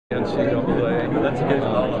NCAA. That's a good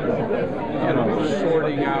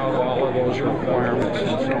Sorting out all of those requirements and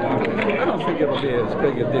so on. I don't think it'll be as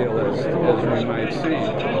big a deal as we might seem.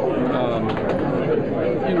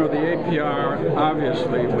 The APR,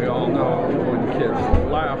 obviously, we all know when kids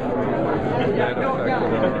left, that affected our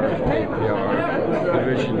APR.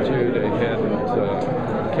 Division II, they hadn't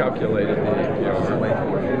calculated the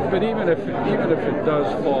APR. But even if it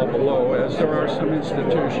does fall below, as there are some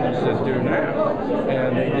institutions that do now,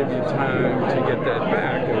 and they give you time to get that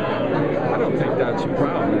back, I don't think that's a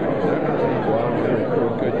problem. We go out and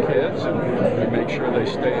recruit good kids, and we make sure they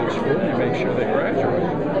stay in school, and we make sure they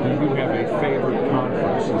graduate. Do you have a favorite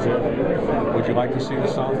conference? Would you like to see the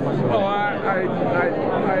South play? Oh, I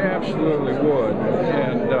absolutely would,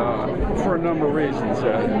 and for a number of reasons.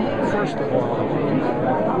 First of all,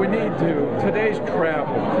 we need to. Today's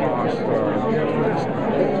travel costs are just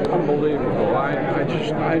unbelievable.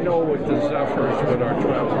 I know what the Zephyrs, what our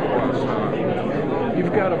travel costs are.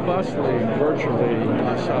 You've got a bus league virtually in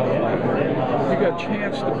the Southland. You've got a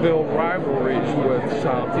chance to build rivalries with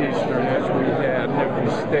Southeastern, as we had, Nippon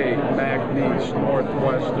State, McNeese,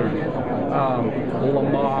 Northwestern,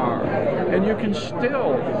 Lamar, and you can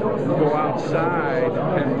still go outside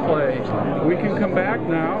and play. We can come back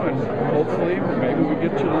now, and hopefully maybe we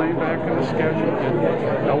get Tulane back on the schedule, get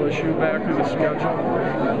LSU back on the schedule.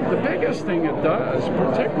 The biggest thing it does,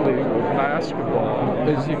 particularly with basketball,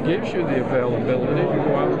 is it gives you the availability to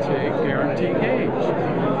go out and take guaranteed games.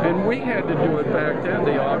 And we had to do it back then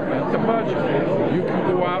to augment the budget. You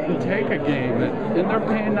can go out and take a game, and they're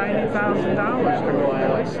paying $90,000 to go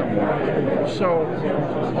play somewhere. So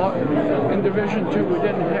in Division II, we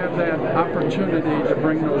didn't have that opportunity to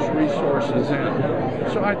bring those resources in.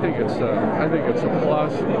 So I think it's a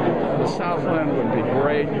plus. The Southland would be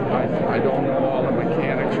great. I don't know all the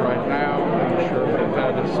mechanics right now. I'm sure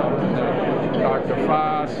that is something that Dr.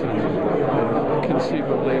 Foss and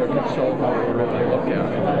conceivably a consultant will really look at.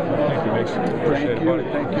 Thank you, Mason. Appreciate it, buddy.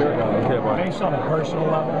 Thank you. Okay, buddy. Based on a personal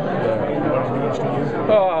level, what it means to you?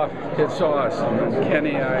 Oh, it's awesome. And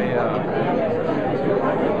Kenny, I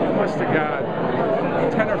must have got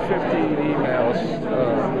 10 or 15 emails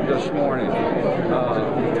this morning.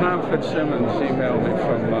 Tom Fitzsimmons emailed me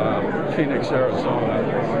from Phoenix, Arizona.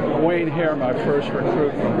 Wayne Hare, my first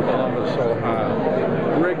recruit from Columbus,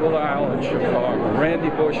 Ohio. Rick Lyle in Chicago. Randy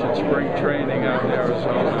Bush at spring training out in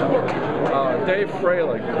Arizona. Dave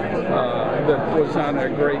Freilich, that was on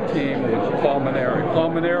that great team with Paul Maneri.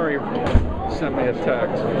 Paul Maneri sent me a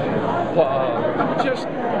text. Just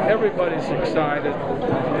everybody's excited.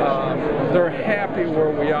 They're happy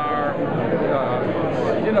where we are.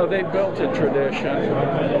 They built a tradition,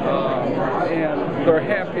 and they're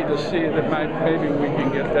happy to see that maybe we can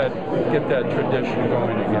get that tradition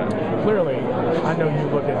going again. Clearly, I know you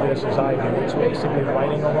look at this as I do. It's basically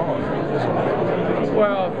writing along.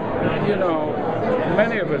 Well,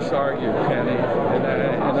 many of us argue, Kenny,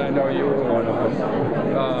 and I know you were one of them.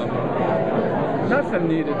 Nothing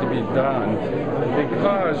needed to be done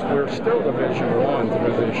because we're still Division I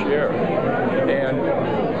through this year. And,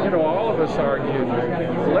 all of us argued,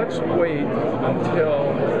 let's wait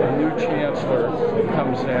until a new chancellor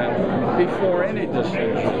comes in before any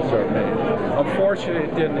decisions are made. Unfortunately,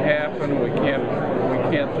 it didn't happen. We can't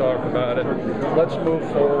talk about it. Let's move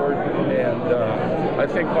forward, and I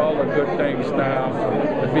think all the good things now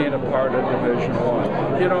of being a part of Division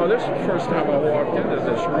I. This is the first time I walked into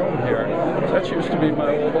this room here. That used to be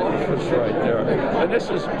my old office right there, and this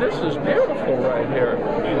is beautiful right here.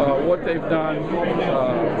 What they've done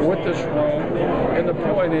with this room, and the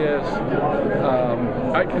point is,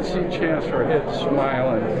 I can see Chancellor Hitt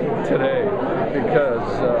smiling today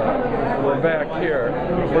because we're back here,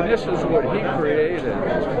 and this is what he created,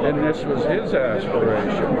 and this was his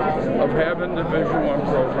aspiration of having the Division I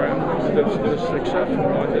program that's the successful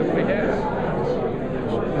one that we had.